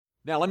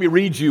Now, let me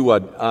read you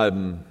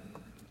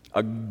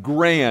a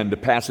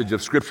grand passage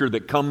of Scripture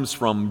that comes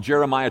from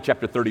Jeremiah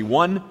chapter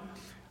 31.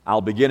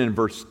 I'll begin in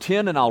verse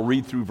 10 and I'll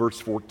read through verse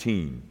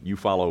 14. You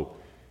follow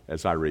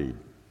as I read.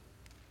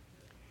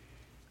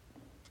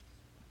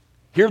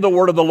 Hear the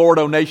word of the Lord,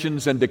 O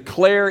nations, and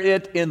declare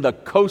it in the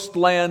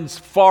coastlands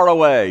far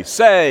away.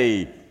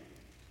 Say,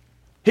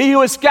 He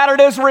who has scattered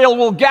Israel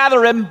will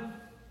gather him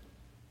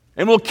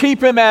and will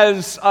keep him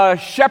as a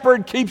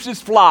shepherd keeps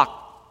his flock.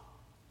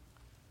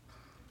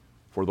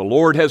 For the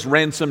Lord has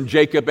ransomed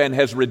Jacob and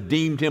has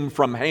redeemed him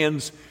from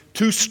hands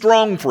too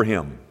strong for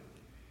him.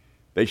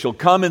 They shall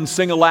come and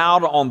sing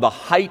aloud on the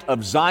height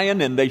of Zion,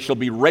 and they shall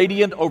be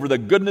radiant over the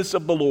goodness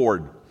of the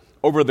Lord,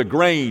 over the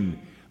grain,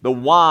 the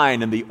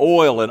wine, and the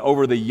oil, and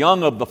over the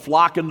young of the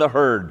flock and the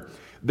herd.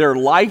 Their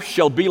life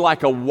shall be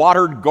like a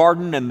watered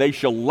garden, and they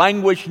shall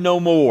languish no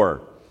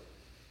more.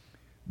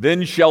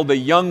 Then shall the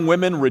young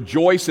women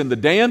rejoice in the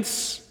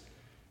dance,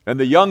 and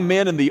the young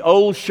men and the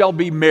old shall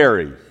be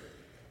merry.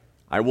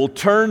 I will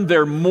turn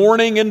their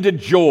mourning into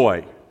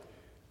joy.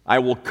 I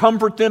will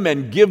comfort them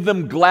and give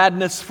them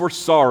gladness for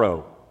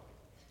sorrow.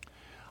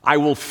 I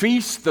will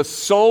feast the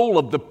soul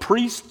of the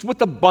priests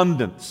with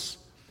abundance,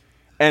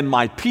 and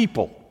my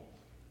people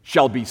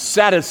shall be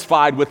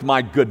satisfied with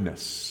my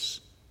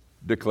goodness,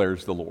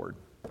 declares the Lord.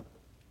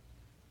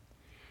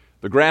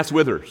 The grass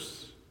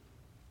withers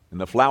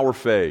and the flower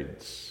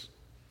fades,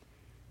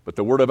 but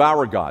the word of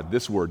our God,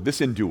 this word,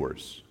 this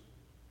endures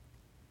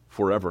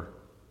forever.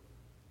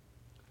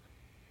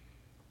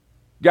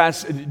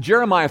 Guys,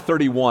 Jeremiah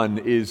 31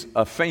 is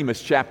a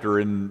famous chapter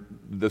in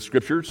the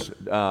Scriptures.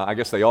 I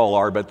guess they all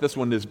are, but this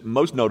one is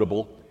most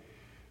notable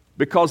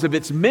because of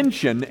its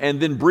mention and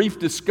then brief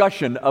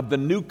discussion of the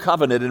new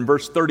covenant in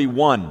verse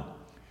 31.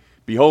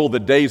 Behold,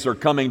 the days are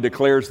coming,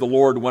 declares the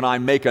Lord, when I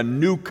make a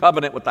new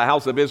covenant with the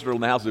house of Israel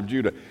and the house of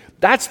Judah.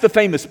 That's the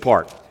famous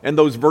part, and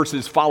those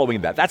verses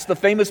following that. That's the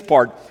famous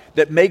part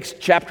that makes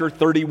chapter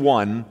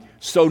 31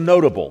 so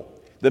notable,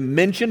 the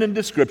mention and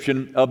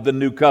description of the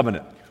new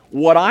covenant.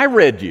 What I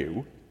read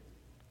you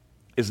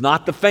is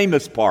not the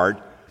famous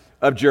part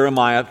of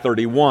Jeremiah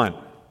 31.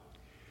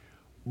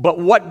 But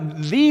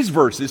what these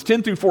verses,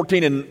 10 through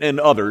 14 and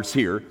others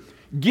here,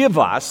 give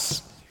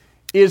us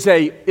is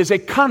a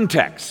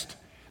context.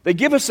 They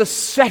give us a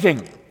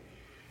setting.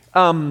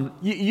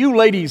 You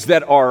ladies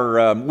that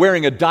are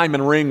wearing a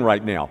diamond ring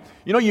right now,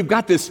 you know, you've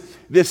got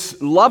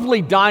this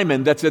lovely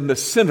diamond that's in the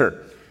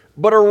center.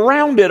 But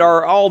around it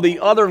are all the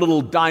other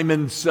little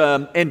diamonds,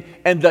 and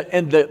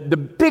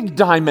the big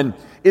diamond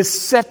is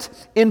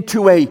set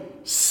into a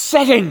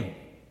setting.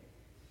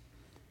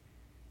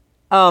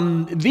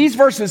 These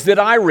verses that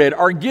I read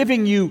are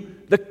giving you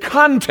the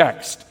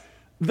context,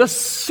 the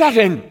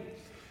setting,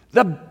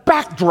 the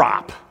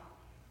backdrop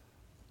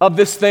of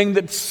this thing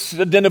that's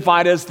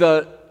identified as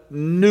the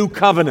new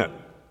covenant.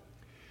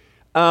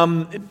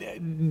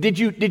 Did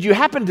you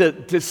happen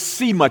to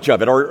see much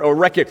of it or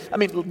recognize? I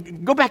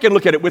mean, go back and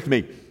look at it with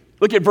me.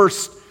 Look at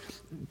verse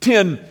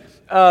 10.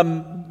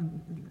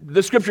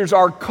 The Scriptures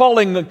are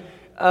calling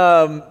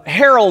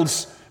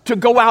heralds to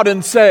go out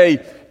and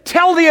say,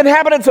 tell the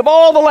inhabitants of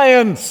all the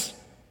lands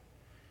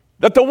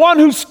that the one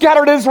who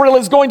scattered Israel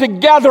is going to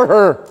gather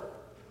her.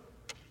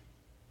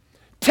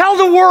 Tell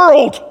the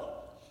world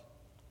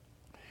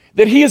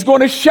that he is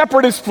going to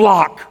shepherd his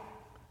flock.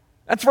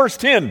 That's verse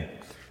 10.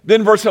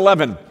 Then verse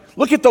 11,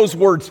 look at those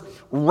words,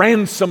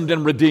 ransomed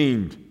and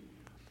redeemed.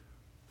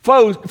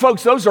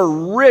 Folks, those are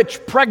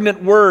rich,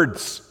 pregnant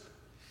words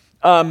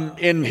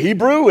in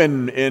Hebrew,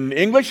 in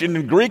English,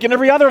 in Greek, and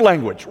every other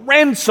language.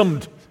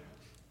 Ransomed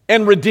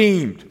and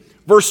redeemed.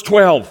 Verse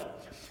 12,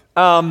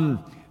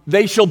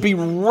 they shall be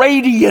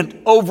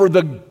radiant over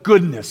the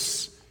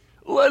goodness.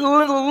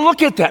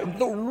 Look at that,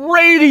 the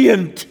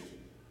radiant,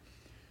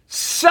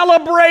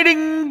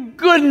 celebrating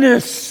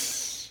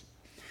goodness.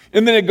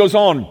 And then it goes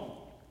on.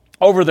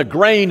 Over the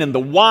grain and the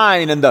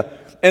wine and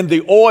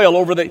the oil,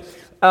 over the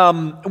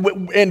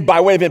and by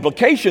way of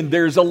implication,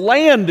 there's a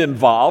land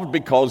involved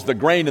because the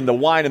grain and the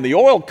wine and the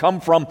oil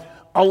come from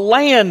a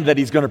land that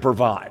he's going to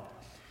provide.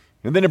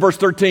 And then in verse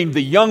 13,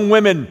 the young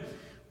women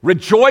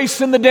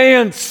rejoice in the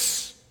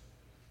dance.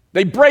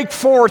 They break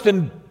forth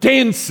in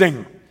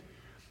dancing.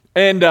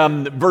 And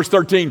verse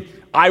 13,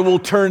 I will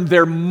turn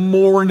their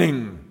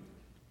mourning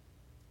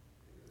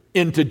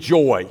into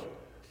joy.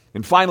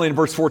 And finally in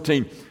verse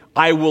 14,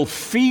 I will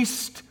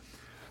feast,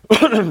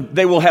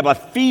 they will have a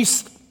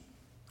feast,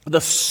 the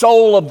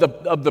soul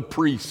of the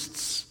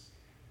priests.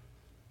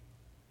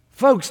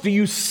 Folks, do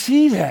you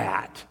see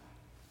that?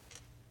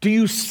 Do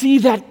you see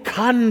that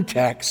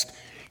context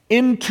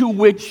into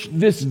which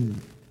this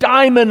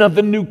diamond of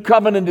the new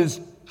covenant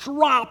is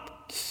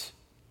dropped?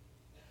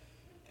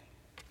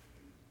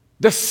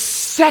 The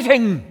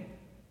setting.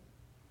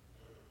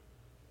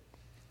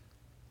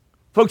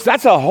 Folks,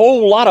 that's a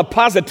whole lot of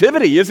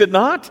positivity, is it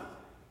not?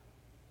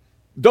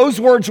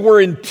 Those words were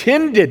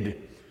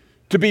intended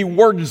to be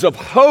words of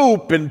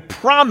hope and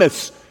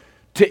promise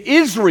to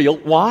Israel.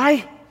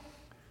 Why?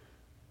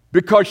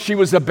 Because she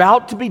was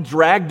about to be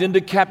dragged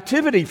into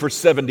captivity for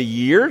 70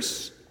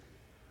 years.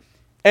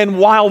 And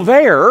while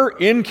there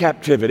in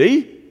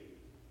captivity,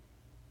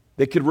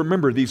 they could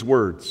remember these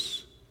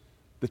words,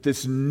 that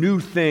this new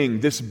thing,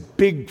 this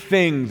big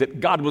thing that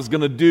God was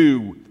going to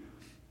do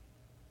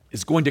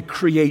is going to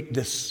create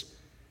this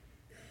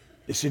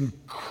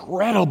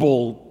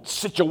incredible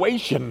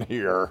situation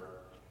here.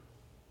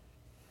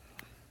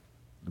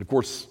 And of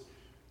course,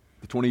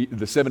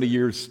 the 70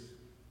 years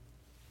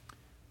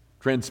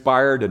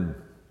transpired, and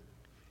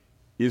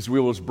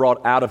Israel was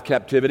brought out of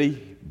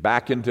captivity,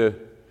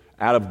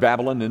 out of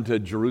Babylon into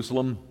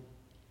Jerusalem.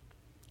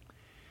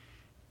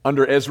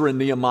 Under Ezra and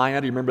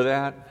Nehemiah, do you remember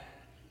that?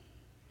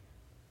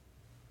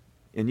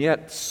 And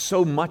yet,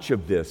 so much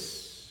of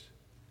this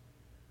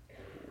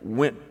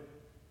went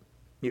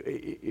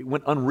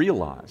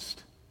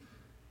unrealized.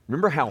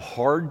 Remember how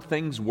hard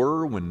things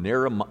were when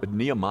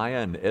Nehemiah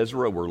and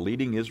Ezra were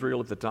leading Israel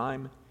at the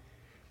time?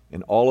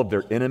 And all of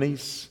their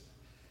enemies?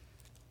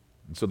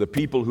 And so the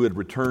people who had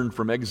returned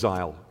from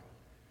exile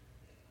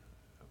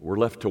were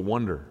left to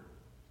wonder,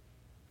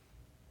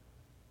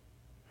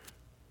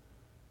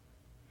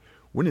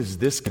 when is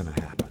this going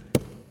to happen?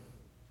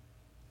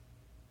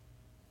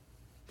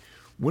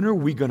 When are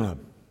we going to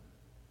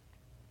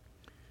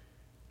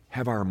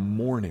have our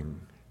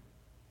mourning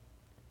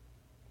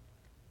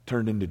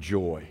turned into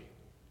joy?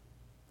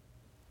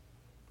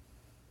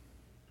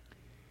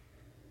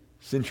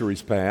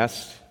 Centuries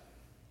passed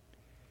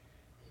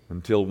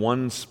until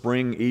one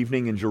spring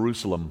evening in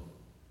Jerusalem,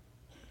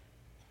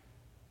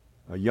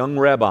 a young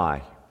rabbi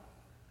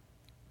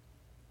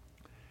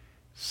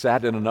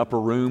sat in an upper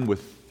room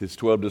with his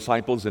 12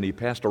 disciples, and he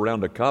passed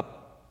around a cup,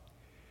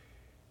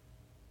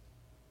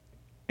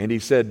 and he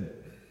said,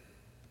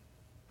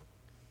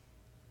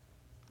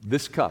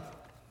 "This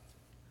cup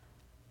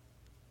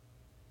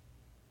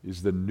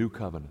is the new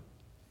covenant.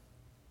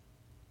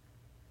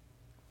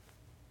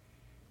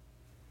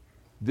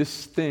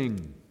 This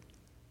thing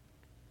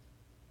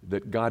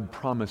that God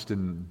promised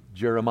in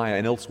Jeremiah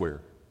and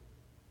elsewhere,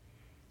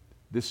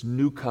 this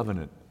new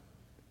covenant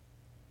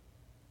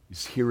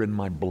is here in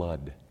my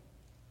blood.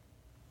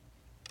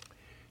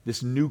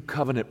 This new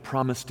covenant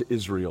promised to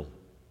Israel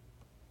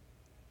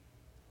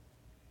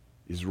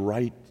is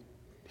right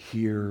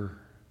here,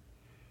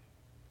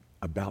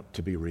 about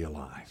to be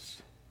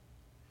realized.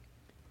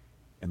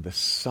 And the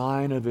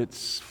sign of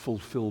its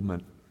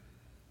fulfillment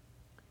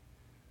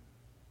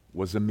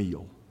was a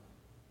meal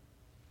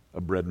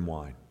of bread and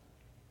wine."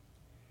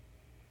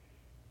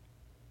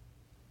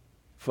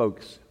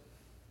 Folks,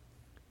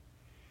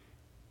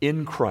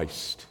 in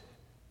Christ,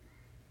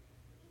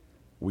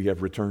 we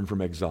have returned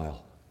from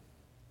exile,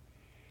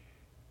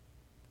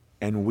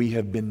 and we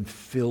have been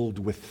filled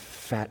with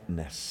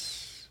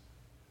fatness,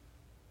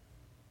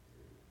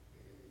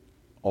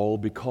 all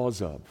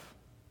because of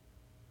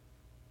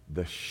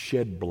the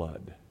shed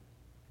blood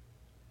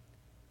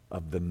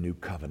of the new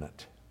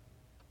covenant.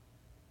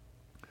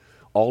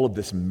 All of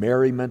this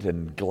merriment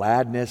and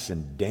gladness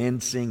and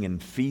dancing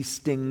and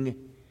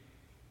feasting,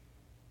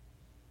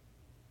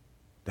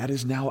 that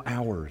is now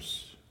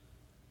ours,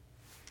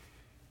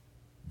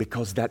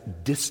 because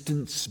that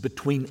distance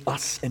between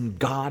us and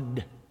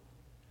God,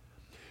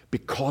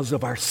 because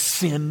of our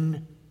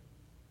sin,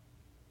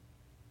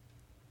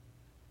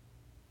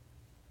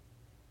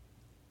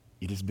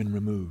 it has been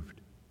removed.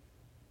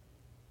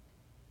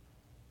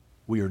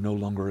 We are no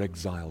longer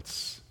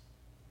exiles.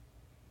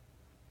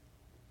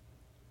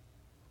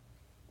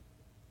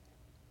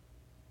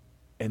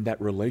 And that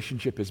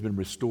relationship has been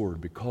restored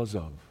because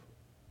of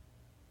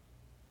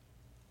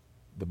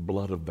the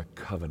blood of the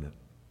covenant,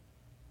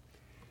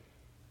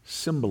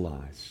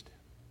 symbolized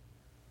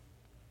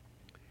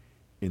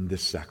in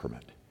this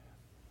sacrament.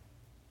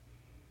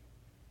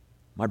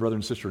 My brother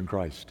and sister in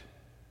Christ,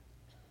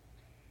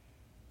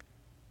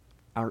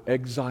 our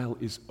exile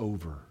is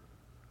over.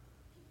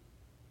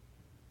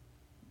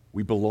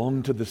 We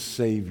belong to the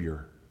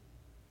Savior,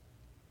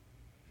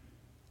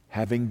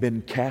 having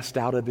been cast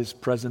out of His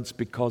presence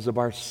because of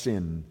our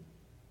sin.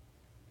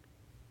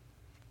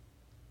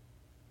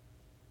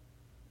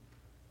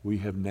 We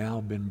have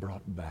now been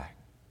brought back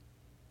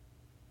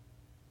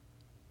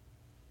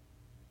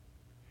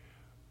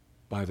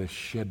by the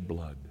shed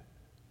blood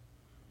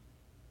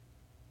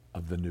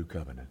of the new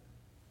covenant.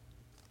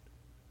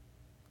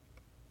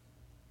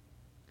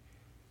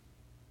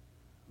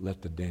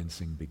 Let the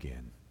dancing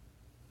begin.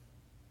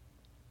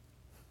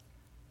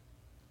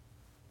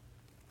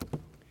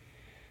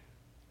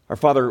 Our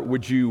Father,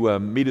 would you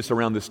meet us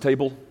around this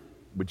table?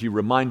 Would you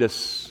remind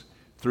us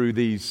through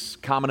these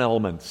common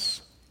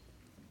elements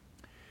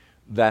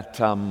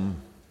that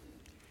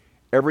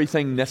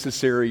everything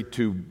necessary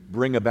to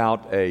bring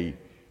about a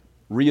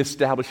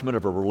reestablishment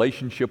of a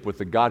relationship with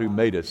the God who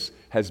made us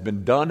has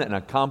been done and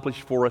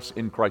accomplished for us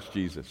in Christ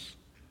Jesus.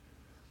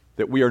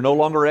 That we are no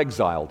longer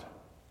exiled,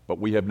 but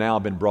we have now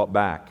been brought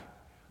back.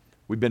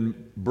 We've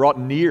been brought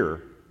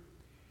near,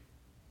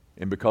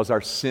 and because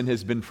our sin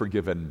has been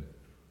forgiven,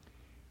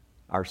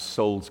 our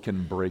souls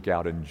can break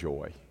out in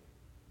joy.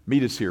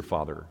 Meet us here,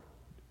 Father.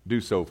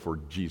 Do so for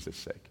Jesus'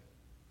 sake.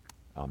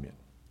 Amen.